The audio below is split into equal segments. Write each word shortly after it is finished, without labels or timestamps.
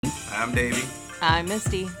I'm Davey. I'm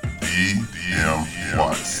Misty. DM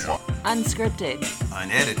Watts. Unscripted.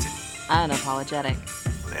 Unedited. Unapologetic.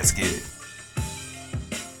 Let's get it.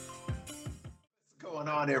 What's going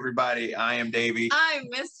on, everybody? I am Davey. I'm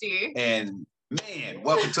Misty. And man,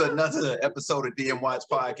 welcome to another episode of DM Watts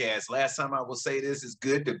Podcast. Last time I will say this, is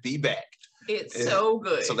good to be back. It's so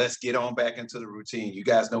good. So let's get on back into the routine. You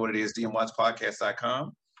guys know what it is,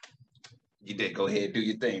 DMWatchPodcast.com. You did go ahead and do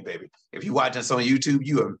your thing, baby. If you're watching us on YouTube,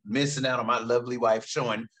 you are missing out on my lovely wife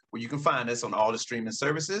showing where you can find us on all the streaming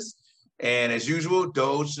services. And as usual,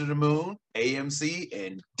 Doge to the Moon, AMC,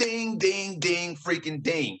 and ding, ding, ding, freaking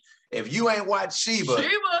ding. If you ain't watched Sheba,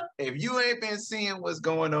 if you ain't been seeing what's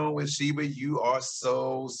going on with Sheba, you are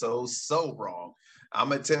so wrong. I'm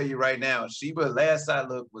going to tell you right now, Sheba, last I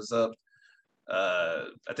looked, was up, I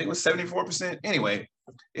think it was 74%. Anyway,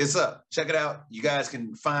 it's up. Check it out. You guys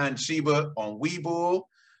can find Sheba on Webull.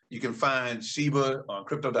 You can find Sheba on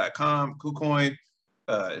Crypto.com, KuCoin,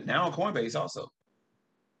 now on Coinbase also.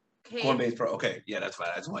 Okay. Coinbase Pro. Okay, yeah, that's fine.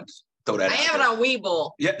 I just wanted to throw that out. I have it on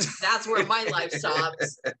Webull. Yeah. That's where my life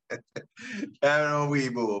stops. I have it on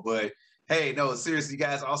Webull. But hey, no, seriously,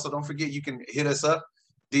 guys, also don't forget you can hit us up,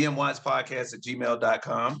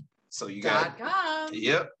 dmwatchpodcast@gmail.com. So you got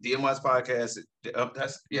yep, dmwatchpodcast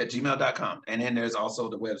gmail.com. And then there's also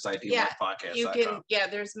the website, dmwatchpodcast.com. You can,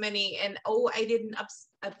 there's many. And I didn't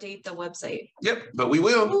update the website. Yep, but we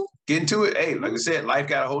will get into it. Hey, like I said, life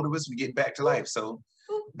got a hold of us. We get back to life. So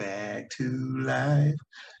back to life,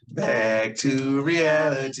 back to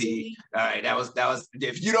reality. All right, that was.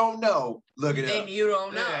 If you don't know, look it up. Then you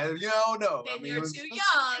don't know. Yeah, if you don't know. Then you're too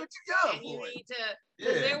young. You're too young. And you need to.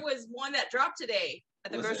 Because there was one that dropped today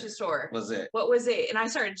at the grocery store. What was it? What was it? And I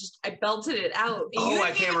belted it out. I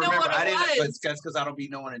can't remember. I didn't. But that's because I don't be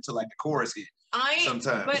knowing until like the chorus hit.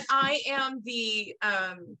 Sometimes. But I am the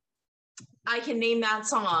I can name that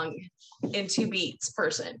song in 2 beats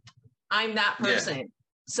person. I'm that person. Yeah.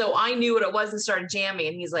 So I knew what it was and started jamming.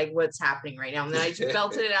 And he's like, "What's happening right now?" And then I just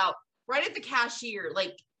belted it out right at the cashier,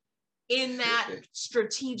 like in that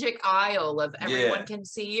strategic aisle of everyone can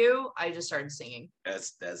see you. I just started singing.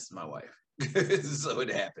 That's my wife. So it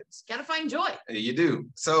happens. Gotta find joy. You do.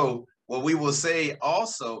 So what we will say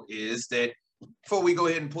also is that before we go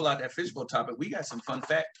ahead and pull out that fishbowl topic, we got some fun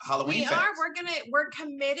Halloween facts. We're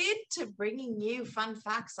committed to bringing you fun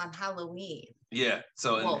facts on Halloween. Yeah.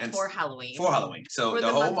 So for Halloween. For Halloween. So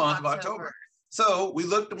the whole month of October. So we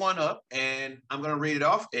looked one up and I'm going to read it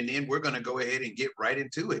off and then we're going to go ahead and get right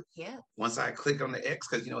into it. Yeah. Once I click on the X,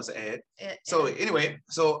 because it's an ad. Anyway,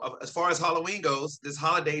 as far as Halloween goes, this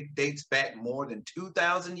holiday dates back more than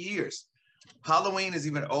 2,000 years. Halloween is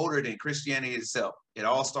even older than Christianity itself. It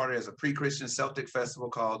all started as a pre-Christian Celtic festival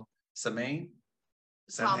called Samhain,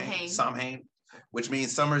 which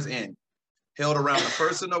means summer's end. Held around the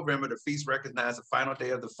 1st of November, the feast recognized the final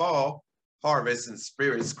day of the fall harvest and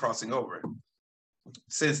spirits crossing over.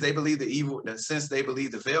 Since they believed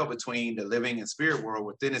the veil between the living and spirit world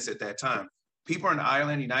were thinnest at that time, people in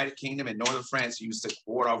Ireland, United Kingdom, and Northern France used to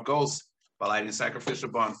ward off ghosts by lighting sacrificial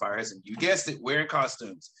bonfires, and you guessed it, wearing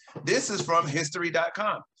costumes. This is from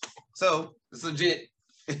history.com. So it's legit.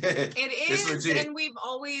 It is, legit. And we've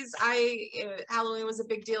always, Halloween was a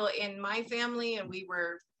big deal in my family, and we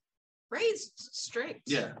were raised strict.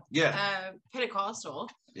 Yeah. Pentecostal.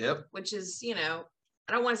 Yep. Which is,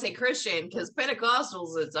 I don't want to say Christian because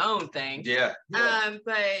Pentecostal is its own thing. Yeah.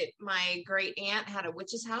 But my great aunt had a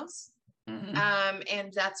witch's house. Mm-hmm.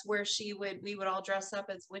 And that's where we would all dress up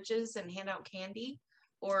as witches and hand out candy,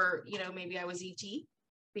 or maybe I was E.T.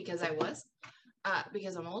 because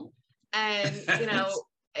because I'm old, and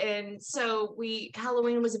and so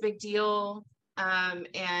Halloween was a big deal,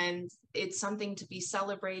 and it's something to be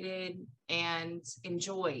celebrated and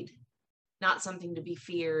enjoyed, not something to be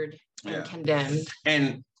feared and condemned.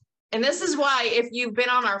 And this is why, if you've been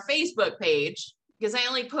on our Facebook page, because I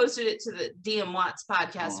only posted it to the DM Watts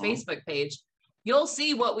Podcast Facebook page, you'll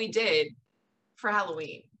see what we did for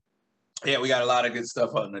Halloween. Yeah, we got a lot of good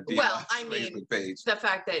stuff on the DM Facebook page. The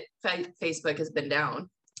fact that Facebook has been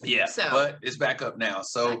down. Yeah, but it's back up now.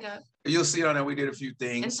 So you'll see on there we did a few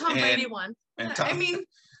things. And Tom Brady won.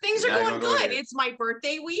 Things are going good. It's my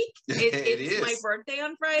birthday week. It's my birthday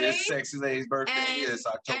on Friday. It's Sexy Lady's birthday. It's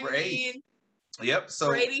October 8th. Yep. So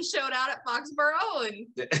Brady showed out at Foxborough, and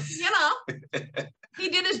he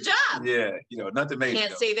did his job. Yeah, nothing major.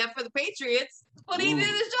 Can't say that for the Patriots, but he did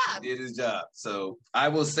his job. He did his job. So I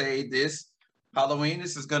will say this: Halloween,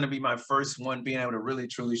 this is going to be my first one being able to really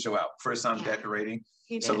truly show out. First time decorating,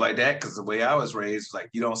 stuff like that. Because the way I was raised, like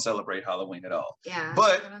you don't celebrate Halloween at all. Yeah.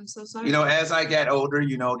 But I'm so sorry. you know, as I got older,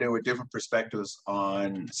 you know, there were different perspectives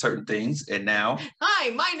on certain things, and now.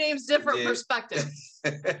 Hi, my name's Different Perspective.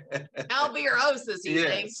 I'll be your host this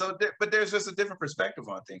evening. Yeah. So, but there's just a different perspective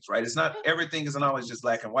on things, right? It's not everything isn't always just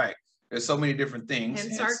black and white. There's so many different things.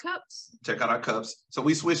 Hence our cups. Check out our cups. So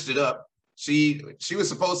we switched it up. She was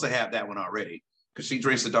supposed to have that one already because she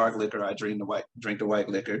drinks the dark liquor. I drink the white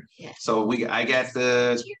liquor. Yeah. So I got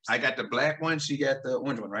the black one. She got the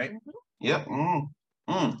orange one, right?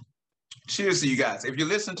 Mm-hmm. Yep. Cheers to you guys. If you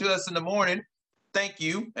listen to us in the morning, thank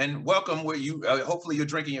you and welcome. Where you hopefully you're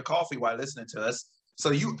drinking your coffee while listening to us. So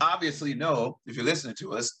you obviously know if you're listening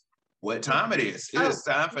to us what time it is. It is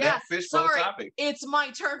time for that fishbowl topic. It's my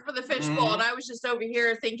turn for the fishbowl, and I was just over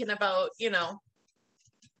here thinking about, you know.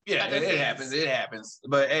 Yeah, it happens. It happens.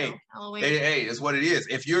 But hey, it's what it is.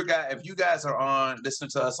 If you guys are listening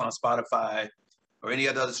to us on Spotify or any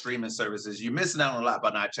other streaming services, you're missing out on a lot by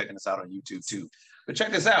not checking us out on YouTube too. But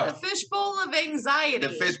check us out. The fishbowl of anxiety.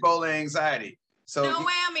 The fishbowl of anxiety. So no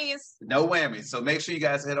whammies. No whammies. So make sure you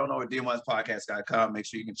guys head on over to DMWatchPodcast.com. Make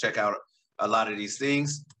sure you can check out a lot of these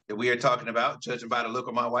things that we are talking about, judging by the look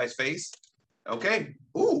on my wife's face. Okay.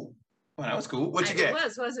 Ooh. Well, that was cool. What you get? It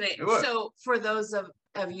was, wasn't it? So for those of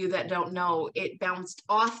you that don't know, it bounced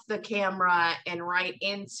off the camera and right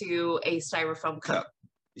into a styrofoam cup.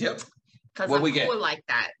 Yep. Because what we get like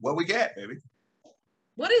that. What we get, baby.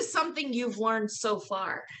 What is something you've learned so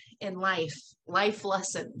far in life? Life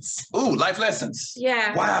lessons. Ooh, life lessons.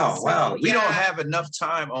 Yeah. Wow. So, wow. We don't have enough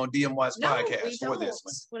time on DMY's podcast for this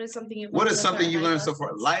one. What is something you've learned so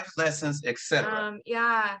far? Life lessons, etc.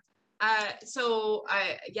 Yeah. I've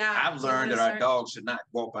learned that our dog should not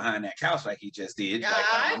walk behind that couch like he just did.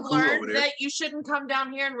 I've learned that you shouldn't come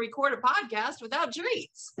down here and record a podcast without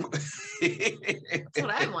treats. That's what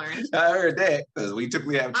I've learned. I heard that because we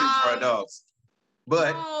typically have treats for our dogs.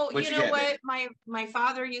 But you know what? My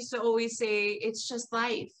father used to always say, it's just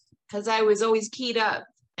life, because I was always keyed up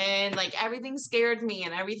and like everything scared me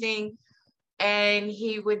and everything. And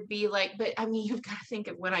he would be like, but I mean, you've got to think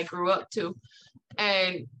of when I grew up too.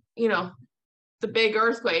 And, you know, the big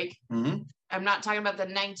earthquake. Mm-hmm. I'm not talking about the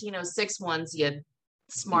 1906 ones, you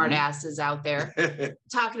smart asses out there.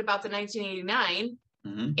 Talking about the 1989.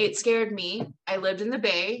 Mm-hmm. It scared me. I lived in the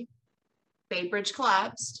Bay. Bay Bridge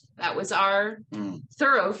collapsed. That was our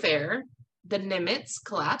thoroughfare. The Nimitz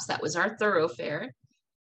collapsed. That was our thoroughfare.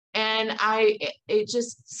 And it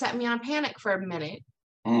just set me on panic for a minute.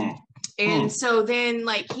 And so then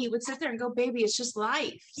like he would sit there and go, baby, it's just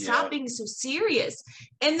life. Stop being so serious.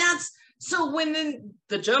 And that's so when then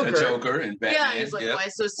the Joker and Batman, he's like, why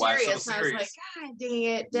so serious? And I was like, God dang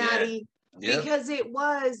it, Daddy. Yeah. Because it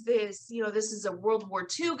was this, you know, this is a World War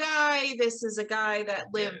II guy. This is a guy that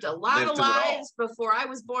lived a lot of lives before I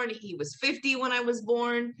was born. He was 50 when I was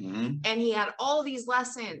born. Mm-hmm. And he had all these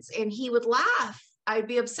lessons and he would laugh. I'd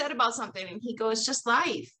be upset about something and he'd go, it's just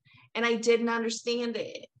life. And I didn't understand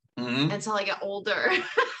it until I got older. And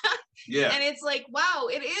it's like, wow,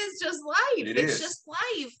 it is just life. It's just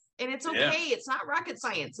life. And it's okay. Yeah. It's not rocket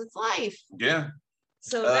science. It's life. Yeah.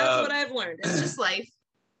 So that's what I've learned. It's just life.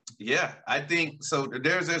 Yeah, I think so.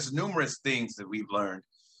 There's numerous things that we've learned.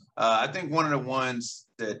 I think one of the ones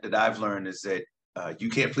that I've learned is that you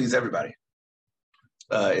can't please everybody.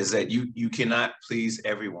 Is that you cannot please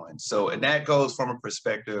everyone. So, and that goes from a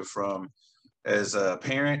perspective from as a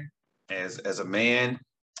parent, as a man,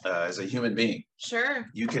 as a human being. Sure.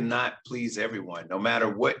 You cannot please everyone. No matter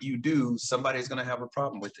what you do, somebody's going to have a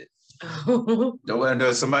problem with it.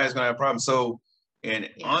 Somebody's going to have a problem. So, and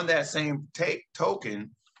on that same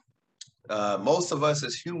token, most of us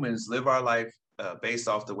as humans live our life based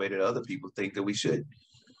off the way that other people think that we should.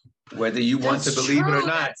 Whether you want to believe it or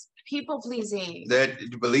not. That's people pleasing. That,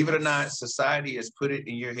 believe it or not, society has put it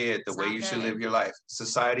in your head the way you should live your life.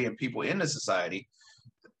 Society and people in the society.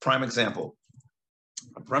 Prime example.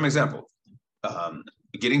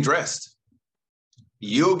 Getting dressed.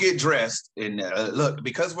 You'll get dressed and look,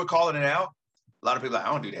 because we're calling it out. A lot of people are like,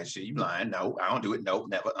 I don't do that shit. You lying? No, I don't do it. No,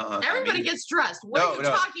 never. Everybody gets dressed. What are you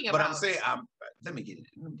talking about? But I'm saying, let me get it.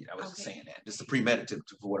 I was saying that. Just a premeditative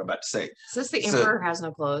for what I'm about to say. Since the emperor has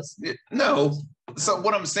no clothes. No. So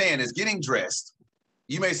what I'm saying is getting dressed.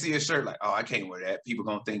 You may see a shirt like, oh, I can't wear that. People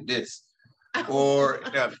gonna think this. Or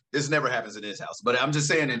this never happens in this house. But I'm just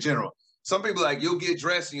saying in general. Some people like, you'll get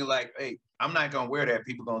dressed and you're like, hey, I'm not gonna wear that.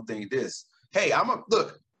 People gonna think this. Hey,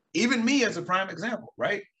 look, even me as a prime example,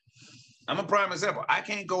 right? I'm a prime example. I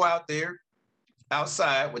can't go out there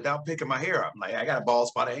outside without picking my hair up. Like, I got a bald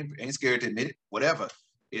spot. I ain't scared to admit it, whatever.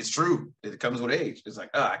 it's true. It comes with age. It's like,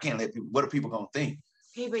 I can't let people, what are people going to think?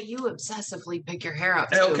 Okay, but you obsessively pick your hair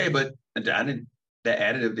up too. Okay, but I didn't, that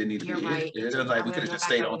additive didn't need to You're be right. it. It was like, we could have just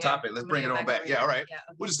stayed on topic. Let's bring it on back. Yeah, all right. Yeah,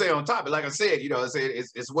 okay. We'll just stay on topic. Like I said,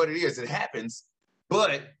 it's what it is. It happens.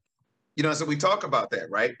 But, so we talk about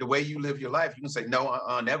that, right? The way you live your life, you can say, no,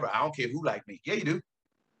 never. I don't care who like me. Yeah, you do.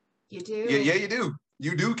 You do. Yeah, you do.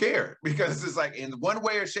 You do care, because it's like, in one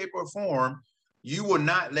way or shape or form, you will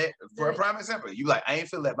not let, for a prime example, you like, I ain't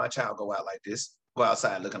feel let my child go out like this, go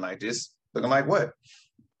outside looking like this. Looking like what?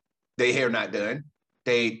 They hair not done.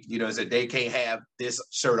 They, said they can't have this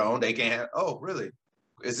shirt on. They can't have, oh, really?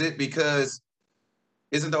 Is it because,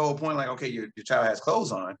 isn't the whole point like, okay, your child has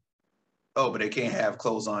clothes on. Oh, but they can't have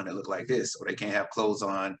clothes on that look like this, or they can't have clothes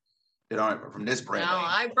on that aren't from this brand. No,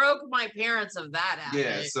 I broke my parents of that habit.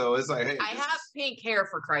 Yeah, so it's like, hey, I have pink hair,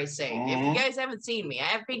 for Christ's sake. If you guys haven't seen me, I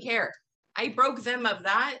have pink hair. I broke them of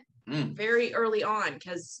that very early on,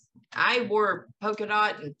 because I wore polka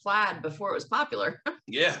dot and plaid before it was popular.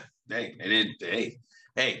 Yeah, hey,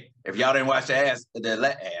 if y'all didn't watch if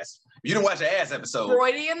you didn't watch the ass episode,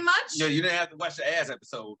 Freudian much? You didn't have to watch the ass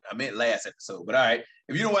episode. I meant last episode, but all right.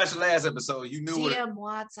 If you didn't watch the last episode, you knew it. DM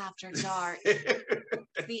Watts After Dark.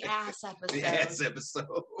 The ass episode. The ass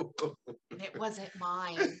episode. And it wasn't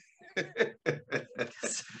mine.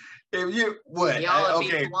 If you what? Y'all would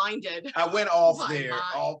okay, be blinded. I went off My there.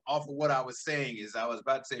 mind. Off of what I was saying is, I was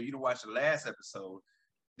about to say, if you don't watch the last episode,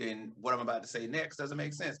 then what I'm about to say next doesn't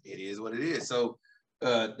make sense. It is what it is. So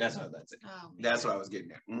that's what I was about to say. Oh, That's what I was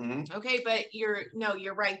getting at. Mm-hmm. Okay, but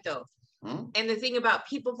you're right though. Hmm? And the thing about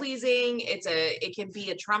people pleasing, it can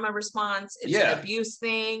be a trauma response. It's an abuse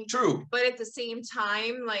thing. True. But at the same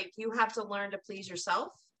time, like, you have to learn to please yourself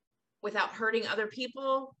without hurting other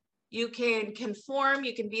people. You can conform.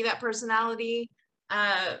 You can be that personality.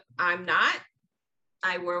 I'm not.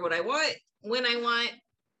 I wear what I want when I want.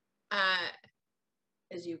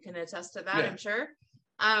 As you can attest to that, I'm sure.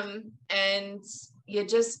 And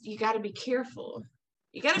you got to be careful.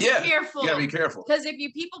 You got to be careful. You got to be careful. Because if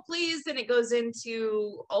you people please, then it goes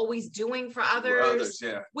into always doing for others,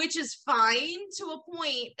 which is fine to a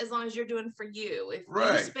point, as long as you're doing for you. If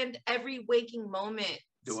you spend every waking moment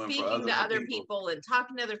speaking to other people and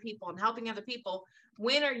talking to other people and helping other people,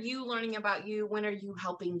 when are you learning about you? When are you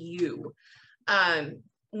helping you?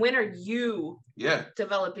 When are you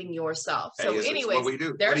developing yourself? So anyways,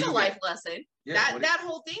 there's a life lesson. That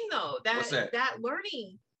whole thing though, that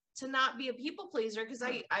learning to not be a people pleaser, because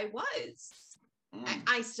I was.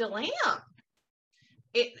 I still am.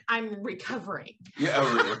 I'm recovering.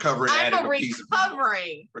 Yeah, recovering I'm addict.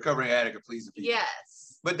 Recovering addict of pleasing people.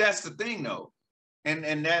 Yes. But that's the thing though.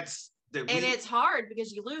 And that's it's hard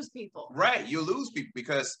because you lose people. Right. You lose people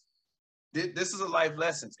because this is a life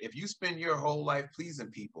lesson. If you spend your whole life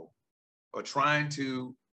pleasing people or trying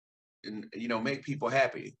to, make people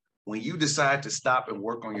happy, when you decide to stop and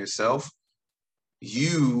work on yourself,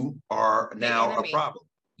 you are now a problem.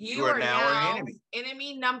 You are now an enemy.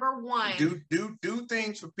 Enemy number one. Do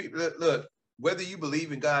things for people. Look, whether you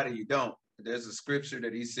believe in God or you don't, there's a scripture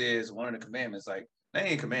that he says, one of the commandments, like, that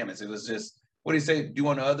ain't commandments. It was just, what do you say? Do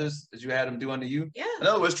unto others as you had them do unto you? Yeah. In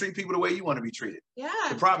other words, treat people the way you want to be treated. Yeah.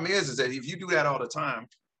 The problem is that if you do that all the time,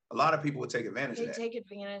 a lot of people will take advantage of that. They take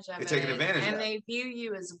advantage of it. They take advantage and of that. they view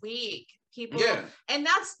you as weak. People, and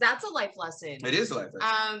that's a life lesson. It is a life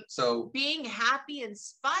lesson. So being happy in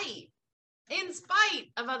spite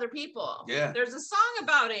of other people. Yeah. There's a song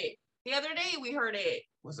about it. The other day we heard it.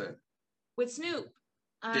 What's that? With Snoop.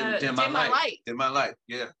 Dim my light. Dim my light.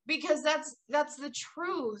 Yeah. Because that's the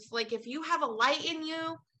truth. Like, if you have a light in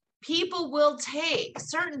you, people will take,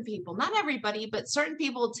 certain people, not everybody, but certain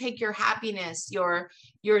people will take your happiness, your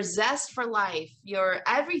zest for life, your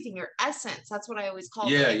everything, your essence. That's what I always call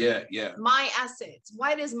it. Yeah. My essence.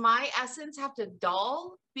 Why does my essence have to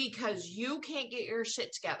dull? Because you can't get your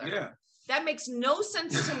shit together. Yeah. That makes no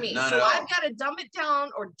sense to me. So I've got to dumb it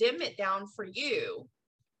down or dim it down for you.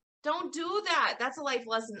 Don't do that. That's a life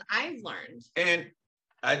lesson I've learned. And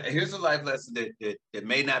here's a life lesson that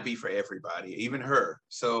may not be for everybody, even her.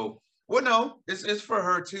 So, well, no, it's for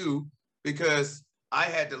her too, because I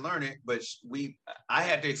had to learn it, but I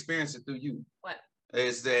had to experience it through you. What?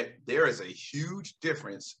 Is that there is a huge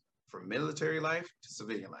difference from military life to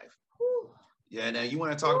civilian life. Whew. Yeah, now you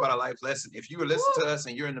want to talk about a life lesson. If you were listening to us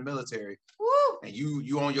and you're in the military and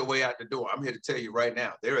you on your way out the door, I'm here to tell you right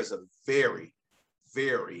now, there is a very,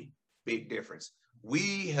 very big difference.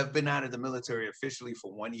 We have been out of the military officially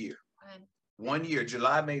for 1 year. 1 year.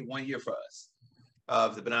 July made 1 year for us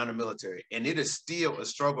of the been out of the military. And it is still a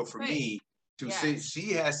struggle for me to see.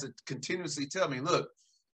 She has to continuously tell me, look,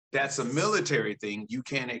 That's a military thing. You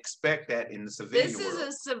can't expect that in the civilian world. This is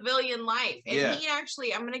a civilian life. And Yeah. he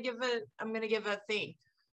actually, I'm gonna give a thing.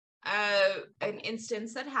 An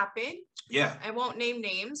instance that happened. Yeah. I won't name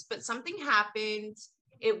names, but something happened.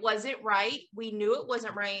 It wasn't right. We knew it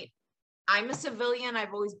wasn't right. I'm a civilian.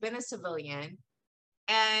 I've always been a civilian.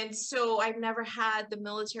 And so I've never had the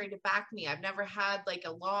military to back me. I've never had like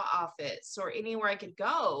a law office or anywhere I could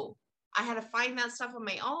go. I had to find that stuff on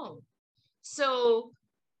my own. So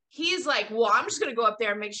he's like, well, I'm just going to go up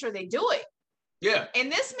there and make sure they do it. Yeah.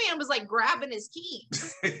 And this man was like grabbing his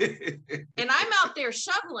keys. And I'm out there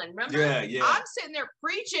shoveling. Remember? Yeah. I'm sitting there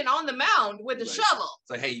preaching on the mound with a shovel. It's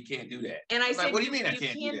like, hey, you can't do that. And I said, what do you mean I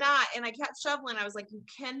can't do that? And I kept shoveling. I was like, you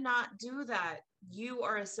cannot do that. You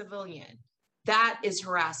are a civilian. That is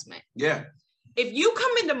harassment. Yeah. If you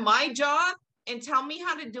come into my job and tell me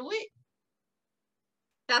how to do it,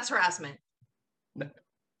 that's harassment.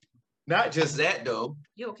 Not just that, though.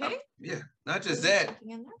 You okay? Yeah. Not just that.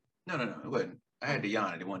 No, it wasn't. I had to yawn.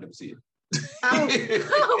 I didn't want them to see it.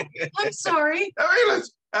 Oh, I'm sorry. I mean,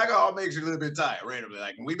 alcohol makes you a little bit tired randomly.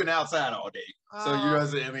 Like, we've been outside all day. So, you know what I'm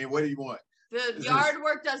saying? I mean, what do you want? The yard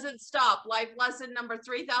work doesn't stop. Life lesson number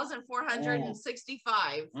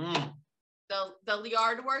 3,465. The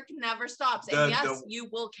yard work never stops. And yes, you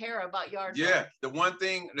will care about yard work. Yeah. The one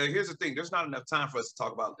thing, here's the thing. There's not enough time for us to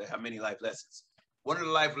talk about how many life lessons. One of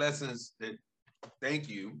the life lessons that, thank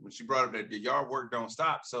you, when she brought up that the yard work don't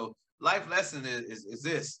stop. So life lesson is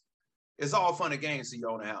this. It's all fun and games till you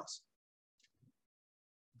own a house.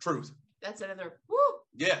 Truth. That's another, woo.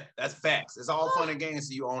 Yeah, that's facts. It's all fun and games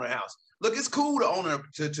till you own a house. Look, it's cool to own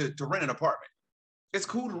to rent an apartment. It's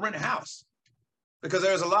cool to rent a house. Because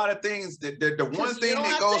there's a lot of things that the one thing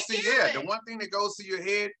that goes through, the one thing that goes through your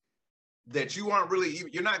head that you aren't really,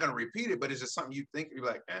 you're not going to repeat it, but it's just something you think, you're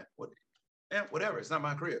like, whatever. It's not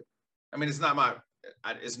my crib. I mean, it's not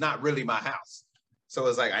really my house. So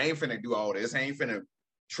it's like, I ain't finna do all this. I ain't finna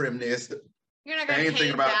trim this. You're not going to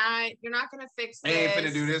paint that. You're not going to fix this. I ain't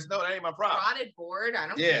finna do this. No, that ain't my problem. Rotted board. I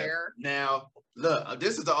don't care. Now, look,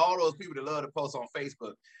 this is to all those people that love to post on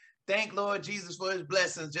Facebook. Thank Lord Jesus for his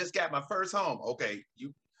blessings. Just got my first home. Okay,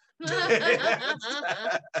 you. Hey,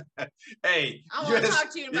 I want to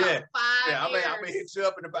talk to you in about 5 years. I'm gonna hit you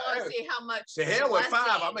up in about. I want to see how much. The hell with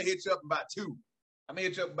 5. I'm gonna hit you up in about 2. I'm gonna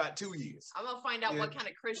hit you up in about 2 years. I'm gonna find out what kind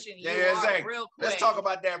of Christian you are exactly. Real quick. Let's talk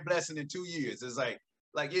about that blessing in 2 years. It's like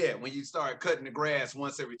when you start cutting the grass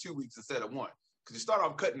once every 2 weeks instead of one. Because you start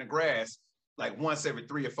off cutting the grass like once every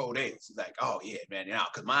 3 or 4 days. It's like, oh yeah, man,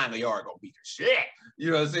 because my yard gonna be the shit.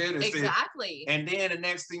 You know what I'm saying? Exactly. And then the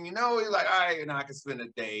next thing you know, you're like, all right, I can spend a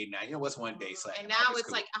day now. You know what's one day? And now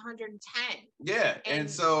it's like 110. Yeah, and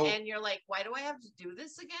you're like, why do I have to do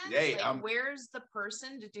this again? Hey, where's the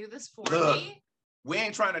person to do this for me? We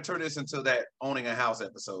ain't trying to turn this into that owning a house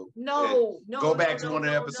episode. No. Go back to one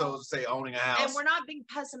of the episodes and say owning a house. And we're not being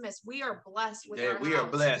pessimists. We are blessed with our house. We are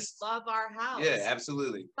blessed. We love our house. Yeah,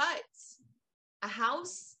 absolutely. But a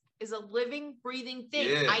house is a living, breathing thing.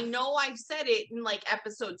 Yeah. I know I've said it in like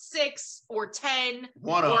episode 6 or 10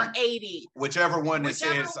 or 80. Whichever one that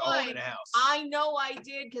says owning a house. I know I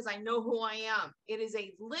did because I know who I am. It is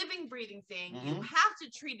a living, breathing thing. Mm-hmm. You have to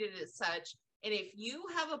treat it as such. And if you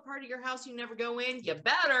have a part of your house you never go in, you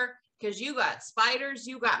better, because you got spiders,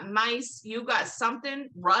 you got mice, you got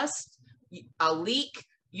something, rust, a leak,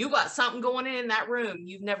 you got something going in that room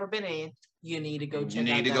you've never been in. You need to go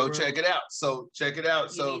check it out. So check it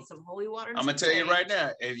out. You need some holy water. I'm gonna tell you right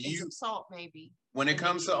now, some salt maybe. When it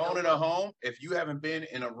comes to owning a home, if you haven't been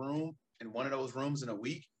in one of those rooms in a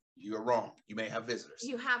week, you're wrong. You may have visitors.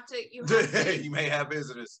 You have to. You may have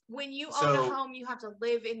visitors. When you own a home, you have to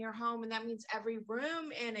live in your home, and that means every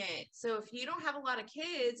room in it. So if you don't have a lot of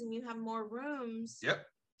kids and you have more rooms, yep,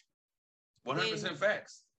 100%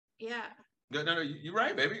 facts. Yeah. No, you're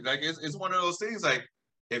right, baby. Like it's one of those things. Like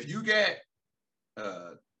if you get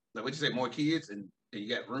like what you say, more kids and you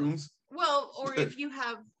got rooms. Well, or if you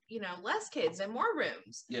have less kids and more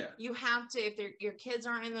rooms. Yeah. You have to, if your kids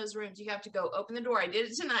aren't in those rooms, you have to go open the door. I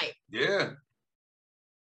did it tonight. Yeah.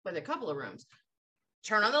 With a couple of rooms.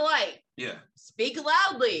 Turn on the light. Yeah. Speak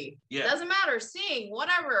loudly. Yeah. Doesn't matter. Sing,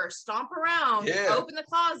 whatever. Stomp around. Yeah. Open the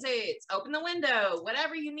closets. Open the window.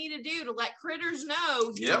 Whatever you need to do to let critters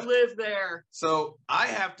know you live there. So I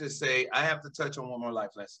have to touch on one more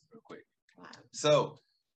life lesson real quick. Wow. So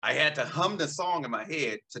I had to hum the song in my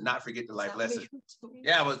head to not forget the life lesson.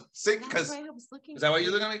 Yeah, I was sick because is that why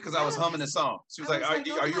you're looking at me? Because I was humming the song. She was like, "Are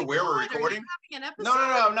you aware we're recording?" No,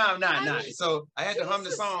 I'm not. So I had to hum the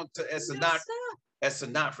song as to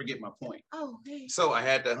not forget my point. Oh, okay. So I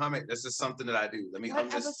had to hum it. This is something that I do. Let me hum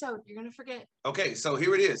this. What episode? You're gonna forget. Okay, so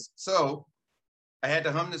here it is. So I had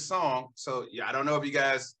to hum this song. So yeah, I don't know if you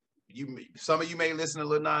guys, some of you may listen to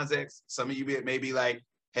Lil Nas X. Some of you may be like,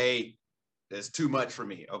 hey, that's too much for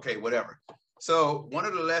me. Okay, whatever. So one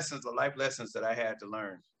of the lessons, the life lessons that I had to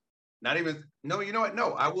learn, you know what?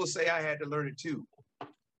 No, I will say I had to learn it too.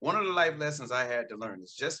 One of the life lessons I had to learn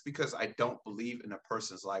is just because I don't believe in a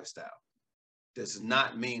person's lifestyle does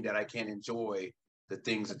not mean that I can't enjoy the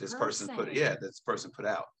things that this person put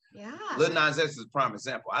out. Yeah. Lil Nas X is a prime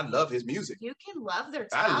example. I love his music. You can love their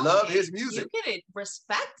talent. I love his music. You can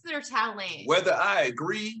respect their talent. Whether I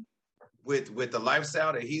agree with the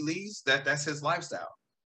lifestyle that he leads, that's his lifestyle.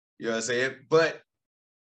 You know what I'm saying? But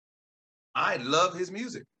I love his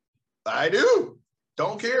music. I do.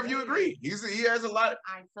 Don't care if you agree. He has a lot.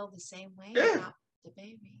 I feel the same way about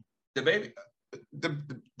DaBaby. DaBaby.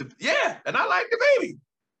 Yeah, and I like DaBaby.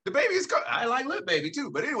 DaBaby is good. I like Lil Baby too.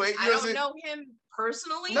 But anyway, I don't know him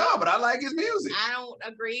personally. No, but I like his music. I don't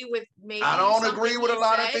agree with I don't agree with a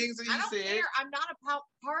lot of things that he said. Care. I'm not a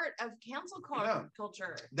part of cancel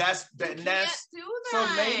culture. That's do so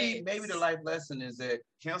maybe the life lesson is that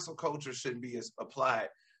cancel culture shouldn't be applied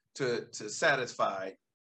to satisfy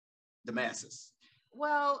the masses.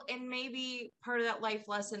 Well, and maybe part of that life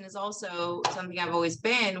lesson is also something I've always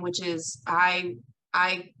been, which is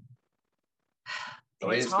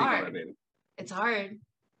it's hard. It's hard.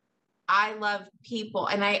 I love people,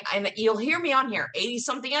 and you'll hear me on here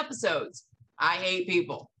 80-something episodes. I hate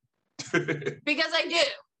people because I do.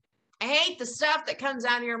 I hate the stuff that comes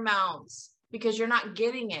out of your mouths because you're not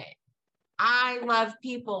getting it. I love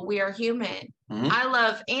people. We are human. Mm-hmm. I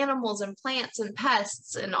love animals and plants and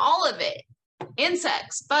pests and all of it.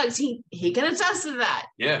 Insects, bugs. He can attest to that.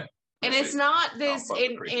 Yeah. And it's not this.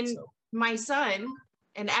 In my son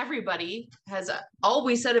and everybody has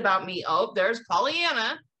always said about me, oh, there's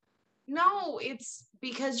Pollyanna. No, it's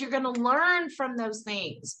because you're going to learn from those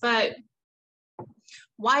things. But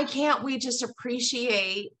why can't we just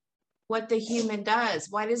appreciate what the human does?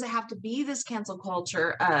 Why does it have to be this cancel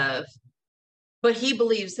culture of, but he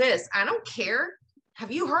believes this? I don't care.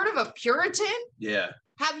 Have you heard of a Puritan? Yeah.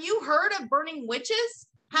 Have you heard of burning witches?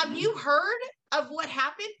 Have you heard of what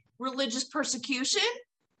happened? Religious persecution?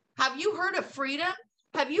 Have you heard of freedom?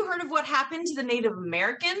 Have you heard of what happened to the Native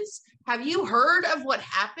Americans? Have you heard of what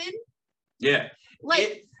happened? Yeah.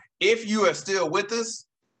 Like, if you are still with us,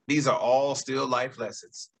 these are all still life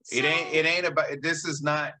lessons. So, it ain't about, this is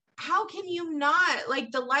not. How can you not?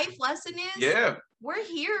 Like, the life lesson is, we're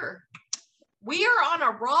here. We are on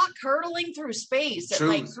a rock hurtling through space at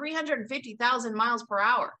like 350,000 miles per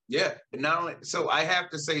hour. Yeah. Not only, so I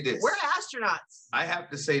have to say this. We're astronauts. I have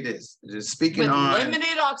to say this. Just speaking with on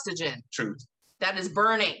limited oxygen. Truth. That is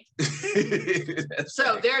burning.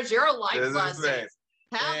 So there's your life lesson.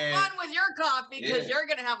 Have fun with your coffee because you're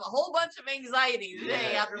going to have a whole bunch of anxiety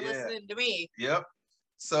today after listening to me. Yep.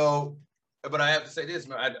 So, but I have to say this,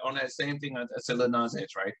 on that same thing, I said Lil Nas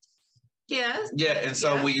X, right? Yes. Yeah. And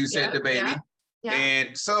so when you said DaBaby,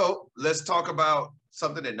 and so let's talk about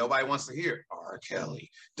something that nobody wants to hear. R. Kelly.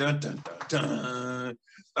 Dun, dun, dun, dun.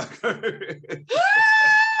 R. Kelly.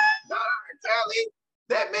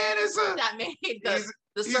 That man is that made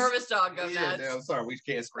the service dog go nuts. Yeah, I'm sorry, we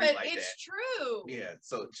can't scream but like that. It's true. Yeah,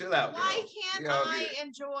 so chill out. Why can't I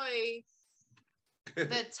enjoy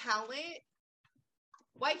the talent?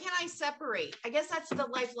 Why can't I separate? I guess that's the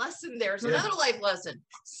life lesson. There's another life lesson.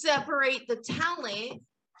 Separate the talent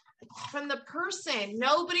from the person.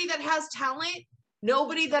 Nobody that has talent,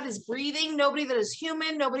 nobody that is breathing, nobody that is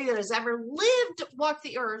human, nobody that has ever lived, walked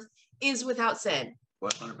the earth is without sin.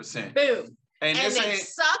 100%. Boom. And they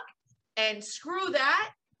suck and screw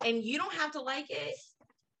that. And you don't have to like it.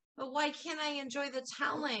 But why can't I enjoy the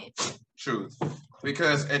talent? Truth.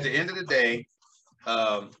 Because at the end of the day,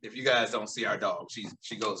 if you guys don't see our dog,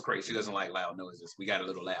 she goes crazy. She doesn't like loud noises. We got a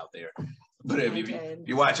little loud there. But if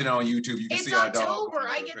you're watching on YouTube, you can see our dog. It's October.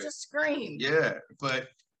 I get to scream. Yeah. But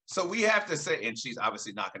so we have to say, and she's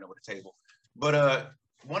obviously knocking over the table. But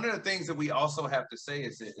one of the things that we also have to say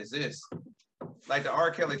is this. Like the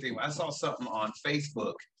R. Kelly thing, I saw something on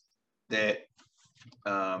Facebook that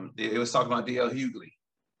it was talking about D.L. Hughley.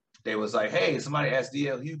 They was like, hey, somebody asked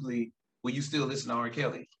D.L. Hughley, will you still listen to R.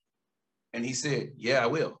 Kelly? And he said, yeah, I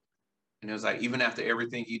will. And it was like, even after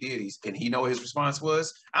everything he did, and he know what his response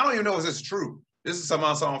was. I don't even know if this is true. This is something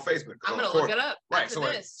I saw on Facebook. I'm going to look it up. Right.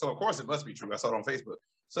 So of course it must be true. I saw it on Facebook.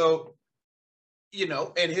 So,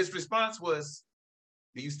 and his response was,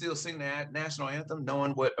 do you still sing the national anthem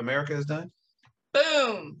knowing what America has done?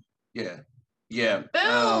 Boom. Yeah. Yeah.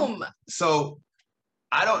 Boom. So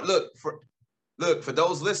I don't look for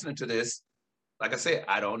those listening to this. Like I said,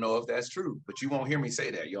 I don't know if that's true, but you won't hear me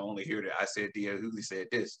say that. You'll only hear that I said D.L. Hughley said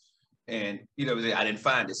this. And, you know, I didn't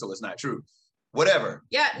find it, so it's not true. Whatever.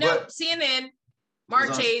 Yeah, no, But, CNN, March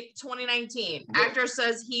 8th, 2019. Yeah. Actor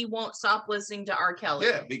says he won't stop listening to R. Kelly.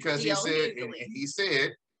 yeah, because he DL said, and Hughley. he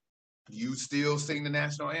said, you still sing the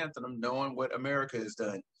national anthem knowing what America has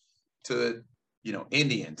done to, you know,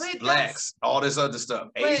 Indians, But blacks, all this other stuff,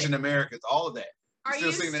 but- Asian Americans, all of that. Are still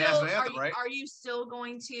you sing the still, national anthem, right? Are you still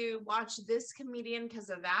going to watch this comedian because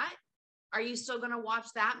of that? Are you still going to watch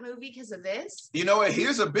that movie because of this? You know what?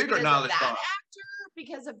 Here's a bigger Because of knowledge that bomb. actor?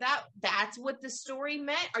 Because of that? That's what the story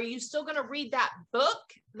meant? Are you still going to read that book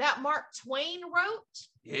that Mark Twain wrote?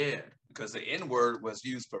 Yeah, because the N-word was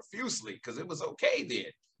used profusely because it was okay then.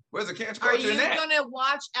 Where's the cancel Are culture you in that? going to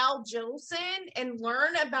watch Al Jolson and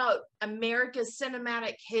learn about America's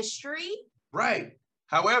cinematic history? Right.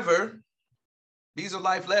 However, these are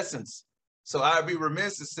life lessons. So I'd be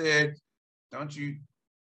remiss to say, don't you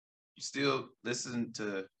still listen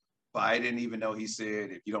to Biden, even though he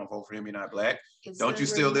said, if you don't vote for him, you're not black? Don't you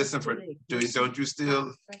still listen for, don't you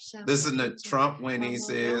still listen to Trump when he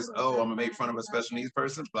says, oh, I'm gonna make fun of a special needs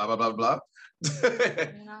person, blah, blah, blah, blah.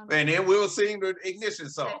 And then we'll sing the ignition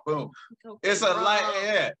song. Boom. It's a life,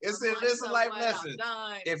 yeah. It's a life lesson.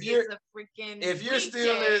 If you're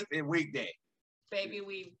still in weekday. Baby,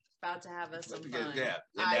 we about to have us some fun. Yeah,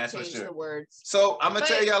 and I that's for changed sure. the words. So I'm gonna But-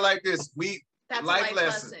 tell y'all like this. That's Life a life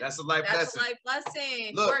lesson. lesson. That's a life That's lesson. a life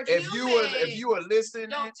lesson. Look, We're if you were listening,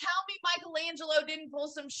 don't tell me Michelangelo didn't pull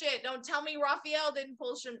some shit. Don't tell me Raphael didn't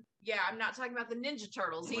pull some. Yeah, I'm not talking about the Ninja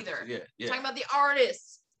Turtles either. Yeah, I'm yeah. talking about the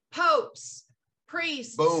artists, popes,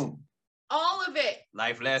 priests. Boom. All of it.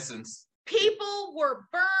 Life lessons. People were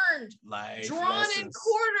burned, Life drawn lessons. and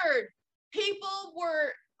quartered. People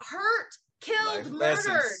were hurt, killed, Life murdered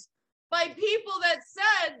lessons. by people that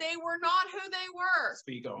said they were not who they were.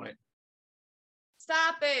 Speak on it.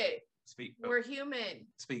 Stop it. Speak. We're human.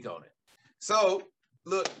 Speak on it. So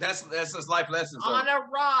look, that's just life lessons. On a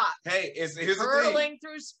rock, Hey, here's the thing. hurtling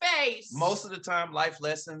through space. Most of the time, life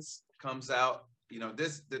lessons comes out. You know,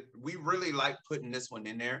 we really like putting this one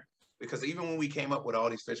in there because even when we came up with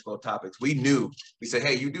all these fishbowl topics, we said,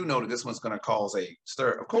 hey, you do know that this one's going to cause a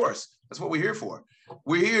stir. Of course, that's what we're here for.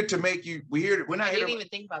 We're here to make you. We're not I here. didn't even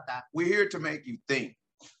think about that. We're here to make you think,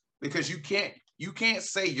 because you can't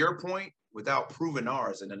say your point without proving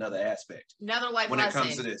ours in another aspect. Another life When lesson. it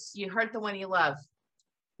comes to this, You hurt the one you love.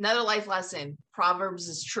 Another life lesson. Proverbs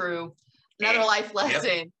is true. Another Yep. life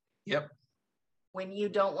lesson. Yep. When you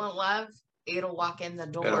don't want love, it'll walk in the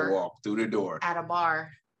Better door walk through the door. at a bar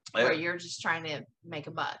where Yeah, you're just trying to make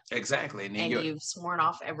a buck. exactly, and then And you've sworn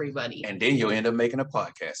off everybody. and then you'll end up making a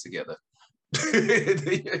podcast together.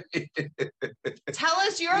 Tell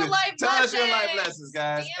us your life Tell us lessons. your life lessons,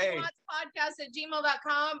 guys. Hey,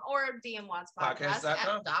 DMWattsPodcast@gmail.com or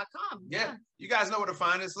DMWattsPodcast.com. yeah, you guys know where to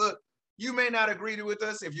find us. Look, you may not agree with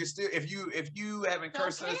us if you haven't Don't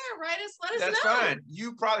cursed care. us. Write us. Let us That's know. fine.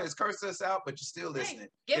 You probably has cursed us out, but you're still Hey, listening.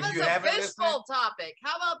 give If us you a haven't fishbowl topic.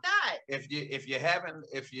 How about that?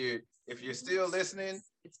 If you're still listening,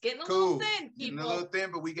 It's getting a cool. little thin, Getting people. a little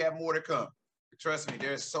thin, but we got more to come. Trust me,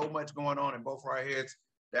 there's so much going on in both of our heads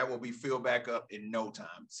that will be filled back up in no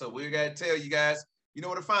time. So we gotta tell you guys, you know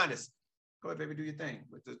where to find us. Go ahead, baby, do your thing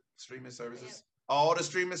with the streaming services. Yeah. All the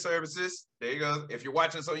streaming services. There you go. If you're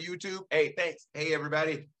watching us on YouTube, hey, thanks. Hey,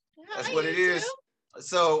 everybody. That's Hi, what it YouTube. is.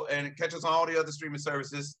 So, and catch us on all the other streaming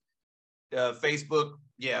services. Facebook,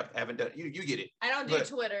 yeah, haven't done. You get it. I don't do But-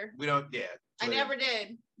 Twitter. We don't. Yeah. I Twitter. never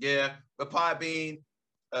did. Yeah, but Podbean,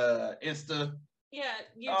 Insta, Yeah,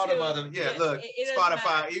 YouTube. all the other. Yeah, look, it doesn't Spotify.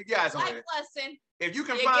 matter. You guys know Life it. lesson. If you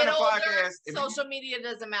can You find get a older, podcast, social media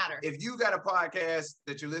doesn't matter. if you got a podcast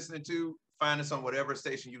that you're listening to, find us on whatever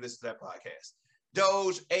station you listen to that podcast.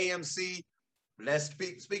 Doge, AMC, let's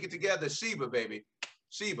speak it together. Sheba, baby.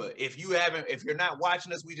 Sheba. If you're not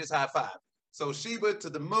watching us, we just high five. So Sheba to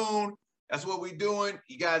the moon. That's what we're doing.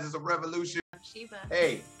 You guys, it's a revolution. Sheba.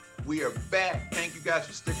 Hey, we are back. Thank you guys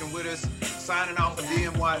for sticking with us. Signing off for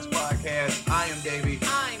DM Watts Podcast. I am Davey.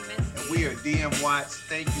 I'm Misty. And we are DM Watts.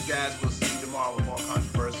 Thank you guys. We'll see you tomorrow with more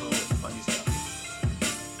controversial